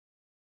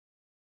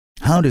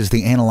How does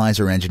the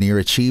analyzer engineer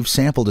achieve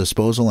sample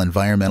disposal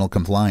environmental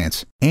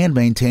compliance and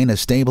maintain a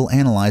stable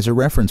analyzer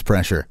reference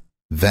pressure?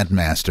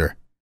 VentMaster.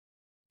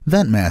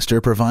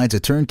 VentMaster provides a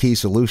turnkey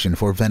solution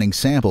for venting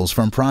samples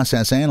from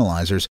process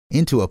analyzers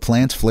into a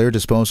plant's flare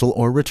disposal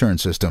or return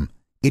system.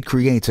 It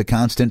creates a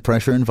constant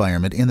pressure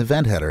environment in the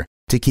vent header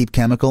to keep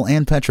chemical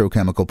and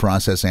petrochemical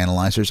process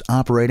analyzers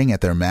operating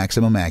at their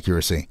maximum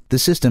accuracy. The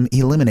system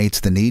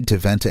eliminates the need to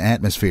vent to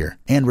atmosphere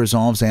and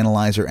resolves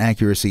analyzer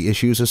accuracy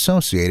issues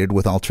associated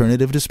with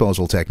alternative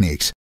disposal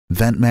techniques.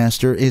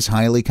 VentMaster is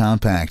highly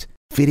compact,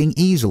 fitting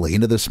easily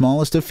into the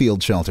smallest of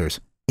field shelters.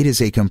 It is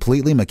a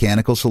completely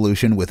mechanical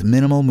solution with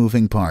minimal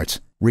moving parts,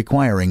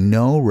 requiring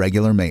no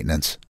regular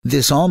maintenance.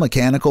 This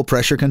all-mechanical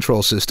pressure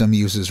control system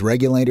uses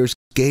regulators,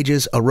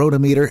 gauges, a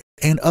rotometer,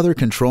 and other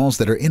controls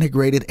that are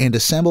integrated and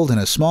assembled in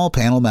a small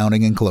panel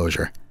mounting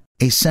enclosure.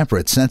 A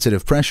separate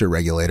sensitive pressure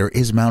regulator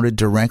is mounted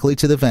directly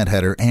to the vent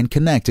header and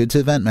connected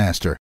to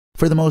VentMaster.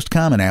 For the most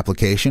common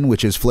application,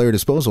 which is flare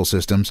disposal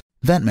systems,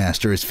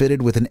 VentMaster is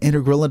fitted with an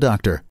integral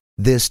adductor.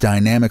 This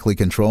dynamically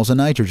controls a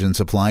nitrogen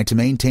supply to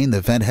maintain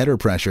the vent header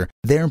pressure,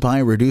 thereby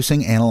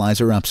reducing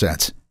analyzer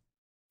upsets.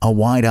 A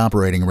wide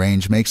operating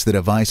range makes the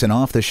device an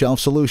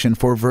off-the-shelf solution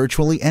for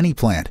virtually any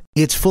plant.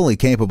 It's fully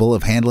capable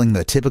of handling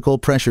the typical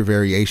pressure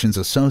variations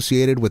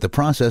associated with the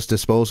process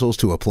disposals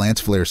to a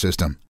plant's flare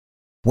system.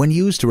 When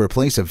used to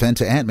replace a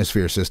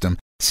vent-to-atmosphere system,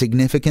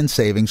 significant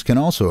savings can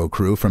also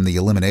accrue from the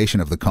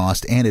elimination of the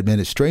cost and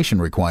administration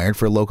required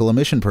for local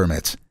emission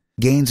permits.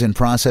 Gains in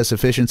process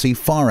efficiency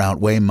far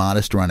outweigh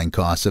modest running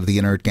costs of the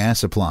inert gas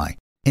supply.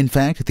 In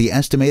fact, the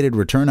estimated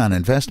return on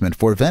investment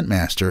for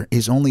VentMaster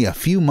is only a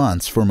few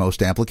months for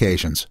most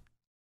applications.